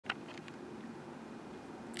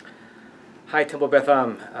Hi Temple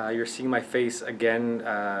Betham, you're seeing my face again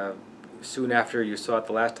soon after you saw it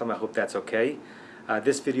the last time. I hope that's okay.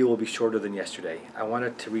 This video will be shorter than yesterday. I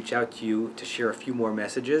wanted to reach out to you to share a few more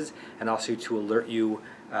messages and also to alert you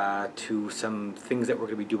to some things that we're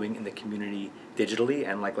going to be doing in the community digitally.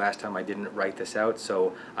 And like last time, I didn't write this out,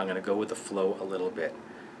 so I'm going to go with the flow a little bit.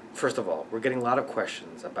 First of all, we're getting a lot of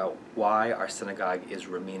questions about why our synagogue is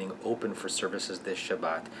remaining open for services this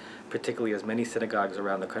Shabbat, particularly as many synagogues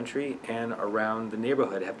around the country and around the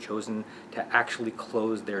neighborhood have chosen to actually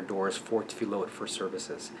close their doors for tefillot, for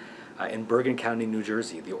services. In Bergen County, New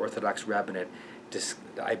Jersey, the Orthodox rabbinate,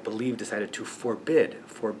 I believe, decided to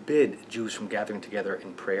forbid Jews from gathering together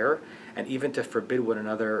in prayer, and even to forbid one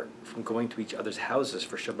another from going to each other's houses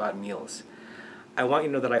for Shabbat meals. I want you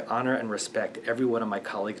to know that I honor and respect every one of my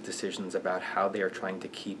colleagues' decisions about how they are trying to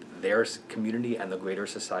keep their community and the greater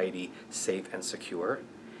society safe and secure.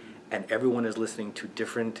 And everyone is listening to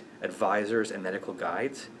different advisors and medical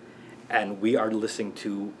guides. And we are listening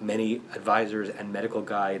to many advisors and medical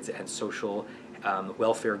guides and social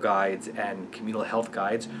welfare guides and communal health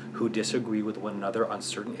guides who disagree with one another on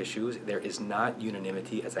certain issues. There is not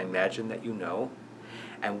unanimity, as I imagine that you know.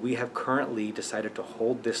 And we have currently decided to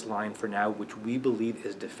hold this line for now, which we believe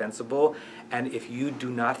is defensible. And if you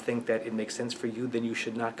do not think that it makes sense for you, then you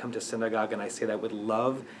should not come to synagogue. And I say that with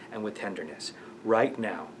love and with tenderness. Right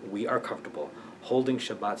now, we are comfortable holding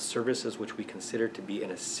Shabbat services, which we consider to be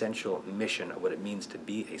an essential mission of what it means to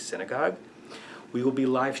be a synagogue. We will be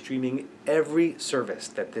live streaming every service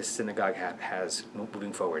that this synagogue has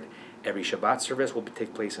moving forward. Every Shabbat service will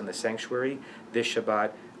take place in the sanctuary. This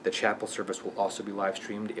Shabbat, the chapel service will also be live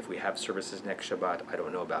streamed. If we have services next Shabbat, I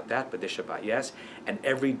don't know about that, but this Shabbat, yes. And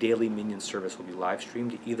every daily minyan service will be live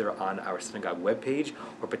streamed either on our synagogue webpage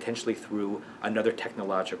or potentially through another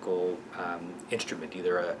technological instrument,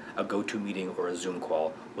 either a GoToMeeting or a Zoom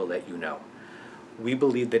call. We'll let you know. We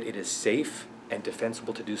believe that it is safe and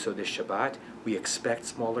defensible to do so this Shabbat. We expect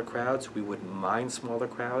smaller crowds. We wouldn't mind smaller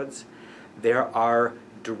crowds. There are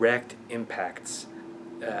direct impacts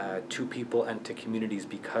to people and to communities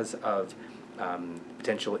because of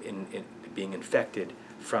potential in being infected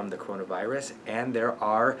from the coronavirus, and there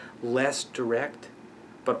are less direct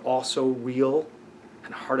but also real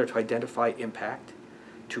and harder to identify impact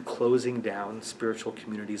to closing down spiritual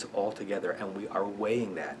communities altogether, and we are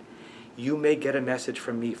weighing that. You may get a message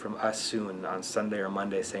from me, from us soon on Sunday or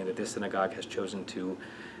Monday, saying that this synagogue has chosen to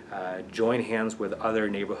join hands with other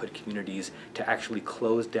neighborhood communities to actually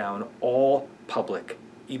close down all public,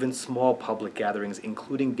 even small public gatherings,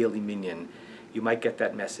 including daily minyan. You might get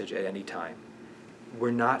that message at any time.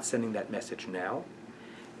 We're not sending that message now.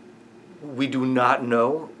 We do not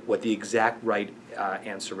know what the exact right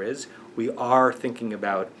answer is. We are thinking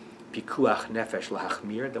about pikuach nefesh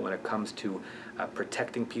lahachmir, that when it comes to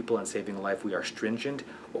protecting people and saving life, we are stringent.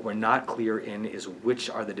 What we're not clear in is which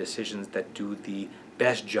are the decisions that do the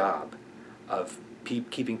best job of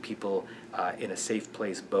keeping people in a safe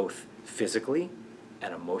place, both physically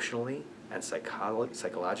and emotionally and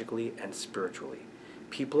psychologically and spiritually.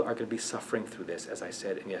 People are going to be suffering through this, as I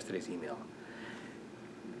said in yesterday's email.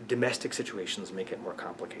 Domestic situations make it more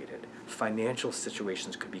complicated. Financial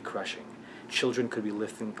situations could be crushing. Children could be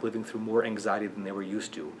living through more anxiety than they were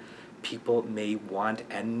used to. People may want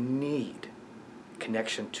and need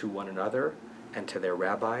connection to one another and to their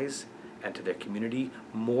rabbis and to their community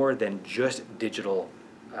more than just digital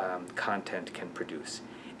content can produce.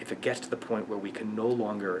 If it gets to the point where we can no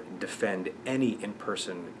longer defend any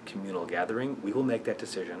in-person communal gathering, we will make that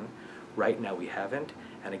decision. Right now we haven't.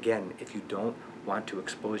 And again, if you don't want to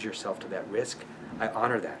expose yourself to that risk, I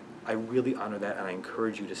honor that. I really honor that, and I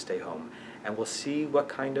encourage you to stay home. And we'll see what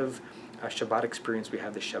kind of Shabbat experience we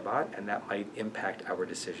have this Shabbat, and that might impact our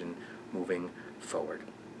decision moving forward.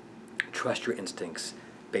 Trust your instincts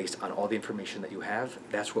based on all the information that you have.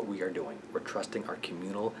 That's what we are doing. We're trusting our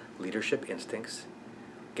communal leadership instincts,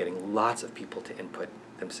 getting lots of people to input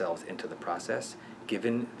themselves into the process,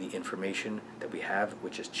 given the information that we have,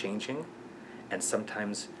 which is changing and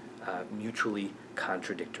sometimes mutually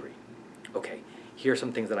contradictory. Okay, here are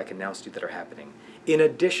some things that I can announce to you that are happening. In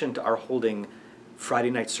addition to our holding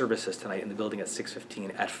Friday night services tonight in the building at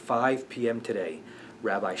 6:15, at 5 p.m. today,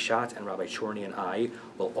 Rabbi Schatz and Rabbi Chorny and I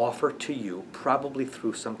will offer to you, probably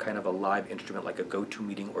through some kind of a live instrument like a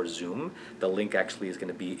GoToMeeting or Zoom. The link actually is going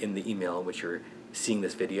to be in the email in which you're seeing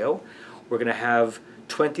this video. We're going to have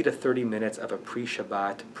 20 to 30 minutes of a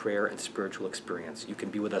pre-Shabbat prayer and spiritual experience. You can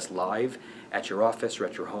be with us live at your office or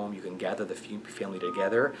at your home. You can gather the family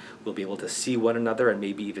together. We'll be able to see one another and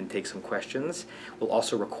maybe even take some questions. We'll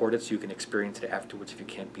also record it so you can experience it afterwards if you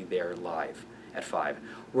can't be there live. at 5.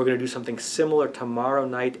 We're going to do something similar tomorrow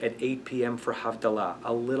night at 8 p.m. for Havdalah,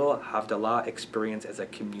 a little Havdalah experience as a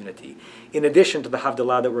community. In addition to the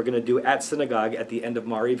Havdalah that we're going to do at synagogue at the end of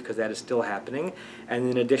Mariv, because that is still happening, and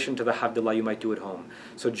in addition to the Havdalah you might do at home.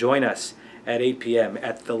 So join us at 8 p.m.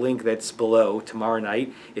 at the link that's below tomorrow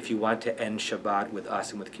night if you want to end Shabbat with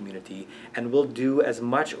us and with the community. And we'll do as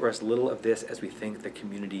much or as little of this as we think the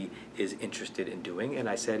community is interested in doing. And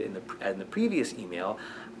I said in the previous email,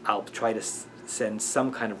 I'll try to send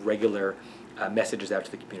some kind of regular messages out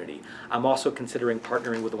to the community. I'm also considering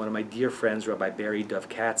partnering with one of my dear friends, Rabbi Barry Dov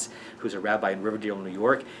Katz, who's a rabbi in Riverdale, New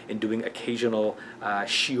York, in doing occasional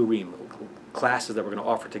shiurim, classes that we're going to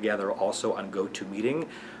offer together also on GoToMeeting,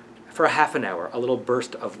 for a half an hour, a little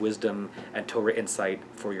burst of wisdom and Torah insight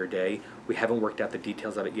for your day. We haven't worked out the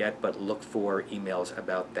details of it yet, but look for emails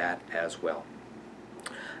about that as well.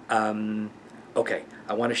 Okay,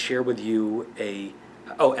 I want to share with you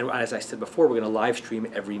and as I said before, we're going to live stream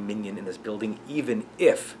every minyan in this building, even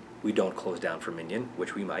if we don't close down for minyan,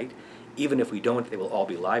 which we might. Even if we don't, they will all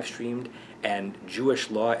be live streamed, and Jewish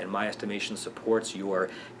law, in my estimation, supports your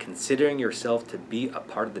considering yourself to be a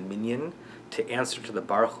part of the minyan, to answer to the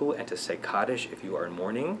Baruch Hu and to say Kaddish if you are in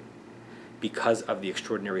mourning, because of the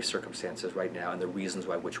extraordinary circumstances right now and the reasons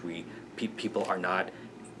why which people are not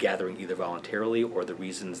gathering either voluntarily or the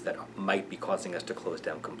reasons that might be causing us to close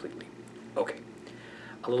down completely. Okay.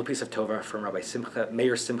 A little piece of Tova from Rabbi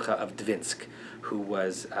Meir Simcha of Dvinsk, who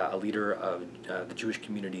was a leader of the Jewish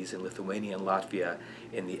communities in Lithuania and Latvia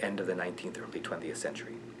in the end of the 19th, early 20th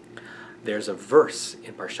century. There's a verse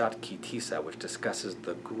in Parshat Ki Tisa which discusses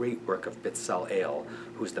the great work of Bitzalel,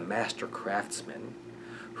 who's the master craftsman,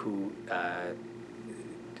 who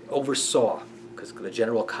oversaw, because the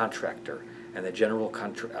general contractor and the general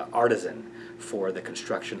artisan for the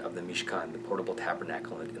construction of the Mishkan, the portable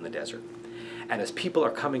tabernacle in the desert. And as people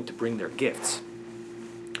are coming to bring their gifts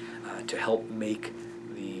to help make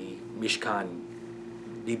the Mishkan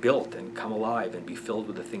be built and come alive and be filled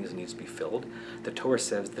with the things it needs to be filled, the Torah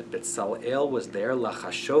says that Betzalel was there,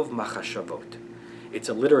 lachashov machashavot. It's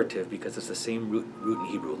alliterative because it's the same root in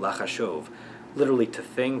Hebrew, lachashov, literally to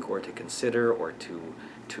think or to consider or to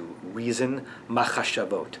reason,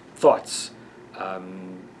 machashavot, thoughts,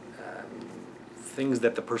 things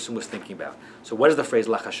that the person was thinking about. So what does the phrase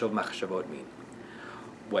lachashov machashavot mean?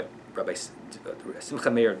 What Rabbi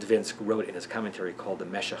Simcha Meir Dvinsk wrote in his commentary called the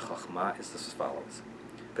Meshech Chochmah is this as follows.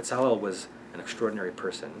 Betzalel was an extraordinary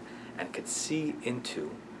person and could see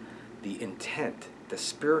into the intent, the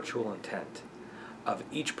spiritual intent of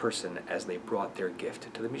each person as they brought their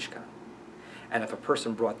gift to the Mishkan. And if a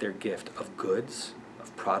person brought their gift of goods,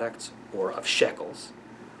 of products, or of shekels,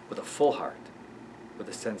 with a full heart, with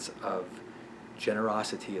a sense of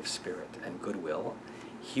generosity of spirit and goodwill,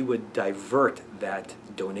 he would divert that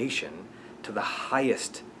donation to the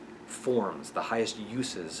highest forms, the highest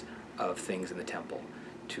uses of things in the temple,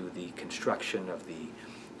 to the construction of the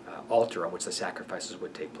altar on which the sacrifices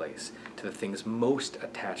would take place, to the things most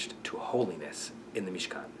attached to holiness in the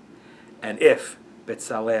Mishkan. And if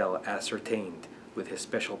Betzalel ascertained with his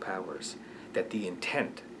special powers that the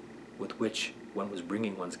intent with which one was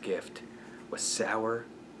bringing one's gift was sour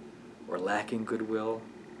or lacking goodwill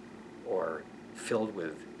or filled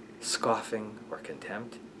with scoffing or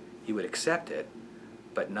contempt, he would accept it,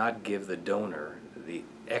 but not give the donor the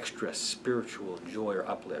extra spiritual joy or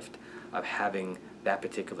uplift of having that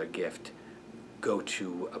particular gift go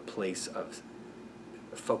to a place of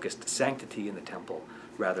focused sanctity in the temple,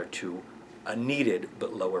 rather to a needed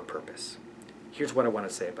but lower purpose. Here's what I want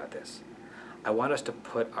to say about this. I want us to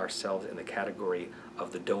put ourselves in the category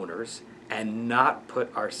of the donors and not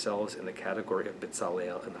put ourselves in the category of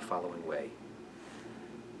Betzalel in the following way.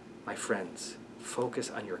 My friends,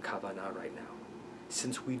 focus on your kavanah right now.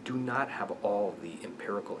 Since we do not have all the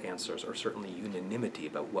empirical answers or certainly unanimity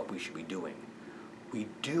about what we should be doing, we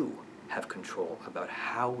do have control about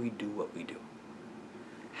how we do what we do,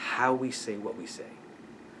 how we say what we say,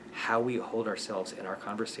 how we hold ourselves in our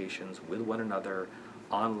conversations with one another,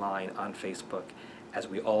 online, on Facebook, as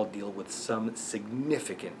we all deal with some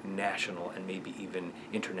significant national and maybe even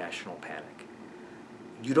international panic.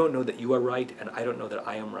 You don't know that you are right, and I don't know that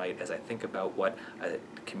I am right as I think about what a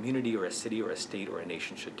community or a city or a state or a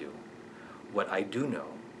nation should do. What I do know,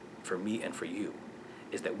 for me and for you,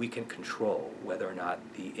 is that we can control whether or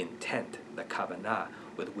not the intent, the kavanah,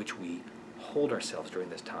 with which we hold ourselves during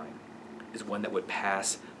this time is one that would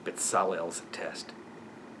pass Betzalel's test.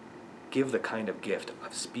 Give the kind of gift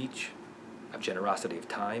of speech, of generosity of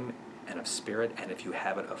time, and of spirit, and if you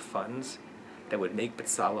have it, of funds, that would make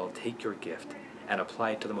Betzalel take your gift and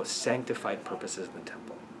apply it to the most sanctified purposes in the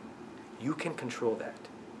temple. You can control that.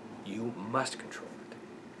 You must control it.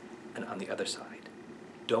 And on the other side,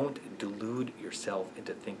 don't delude yourself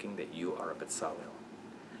into thinking that you are a Betzalel.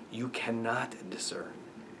 You cannot discern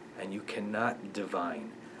and you cannot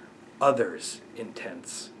divine others'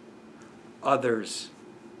 intents, others'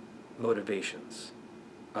 motivations,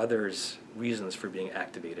 others' reasons for being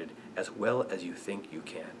activated as well as you think you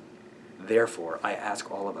can. Therefore, I ask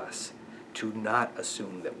all of us to not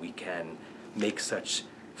assume that we can make such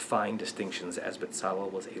fine distinctions as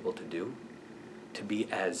Betzalel was able to do, to be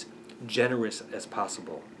as generous as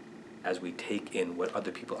possible as we take in what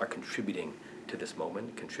other people are contributing to this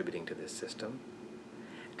moment, contributing to this system,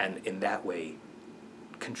 and in that way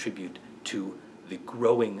contribute to the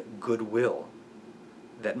growing goodwill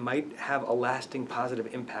that might have a lasting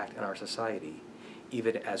positive impact on our society,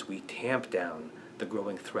 even as we tamp down the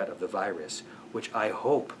growing threat of the virus, which I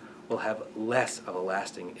hope will have less of a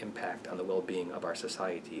lasting impact on the well-being of our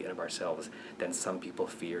society and of ourselves than some people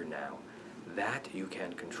fear now. That you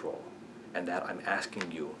can control, and that I'm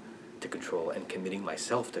asking you to control and committing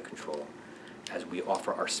myself to control as we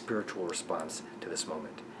offer our spiritual response to this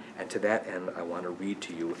moment. And to that end, I want to read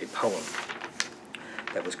to you a poem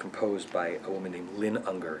that was composed by a woman named Lynn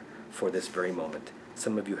Unger for this very moment.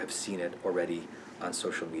 Some of you have seen it already on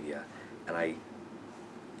social media, and I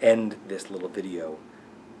end this little video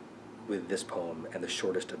with this poem and the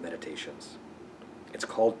shortest of meditations. It's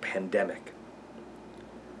called Pandemic.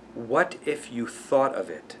 What if you thought of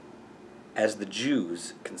it as the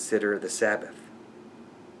Jews consider the Sabbath,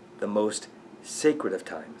 the most sacred of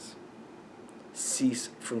times? Cease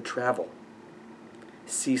from travel.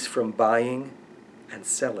 Cease from buying and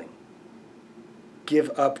selling. Give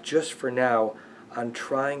up just for now on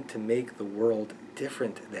trying to make the world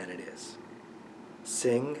different than it is.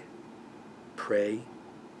 Sing, pray,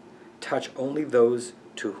 touch only those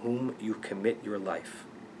to whom you commit your life.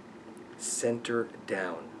 Center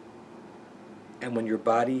down. And when your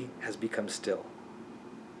body has become still,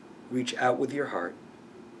 reach out with your heart.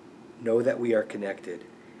 Know that we are connected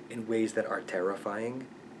in ways that are terrifying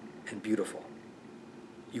and beautiful.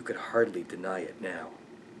 You could hardly deny it now.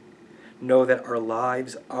 Know that our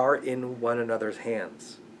lives are in one another's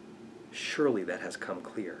hands. Surely that has come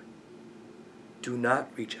clear. Do not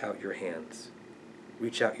reach out your hands.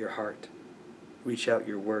 Reach out your heart. Reach out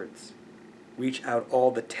your words. Reach out all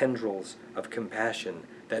the tendrils of compassion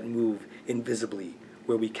that move invisibly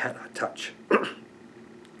where we cannot touch.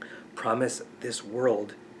 Promise this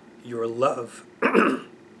world your love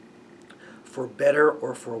for better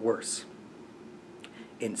or for worse,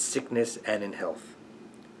 in sickness and in health,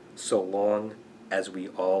 so long as we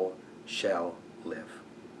all shall live.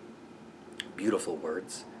 Beautiful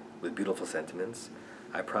words with beautiful sentiments.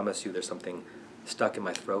 I promise you there's something stuck in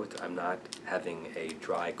my throat. I'm not having a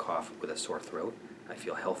dry cough with a sore throat. I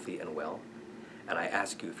feel healthy and well. And I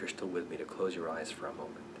ask you, if you're still with me, to close your eyes for a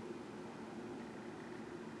moment.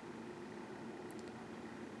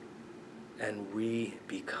 And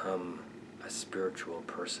re-become a spiritual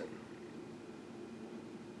person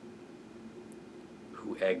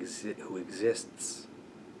who exists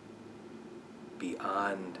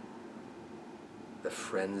beyond the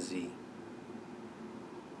frenzy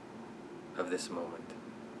of this moment,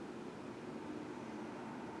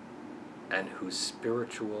 and whose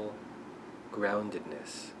spiritual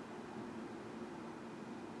groundedness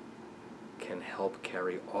can help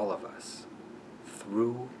carry all of us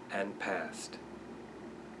through and past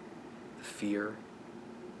the fear,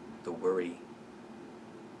 the worry,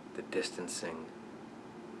 the distancing,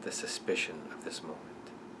 the suspicion of this moment.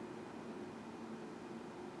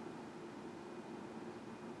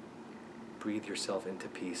 Breathe yourself into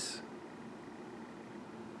peace.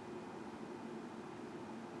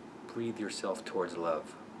 Breathe yourself towards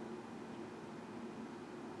love.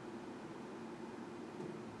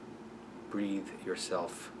 Breathe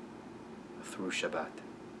yourself through Shabbat.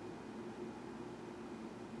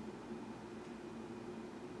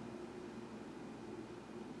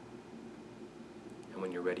 And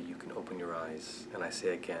when you're ready, you can open your eyes. And I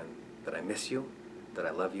say again that I miss you, that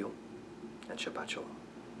I love you, and Shabbat Shalom.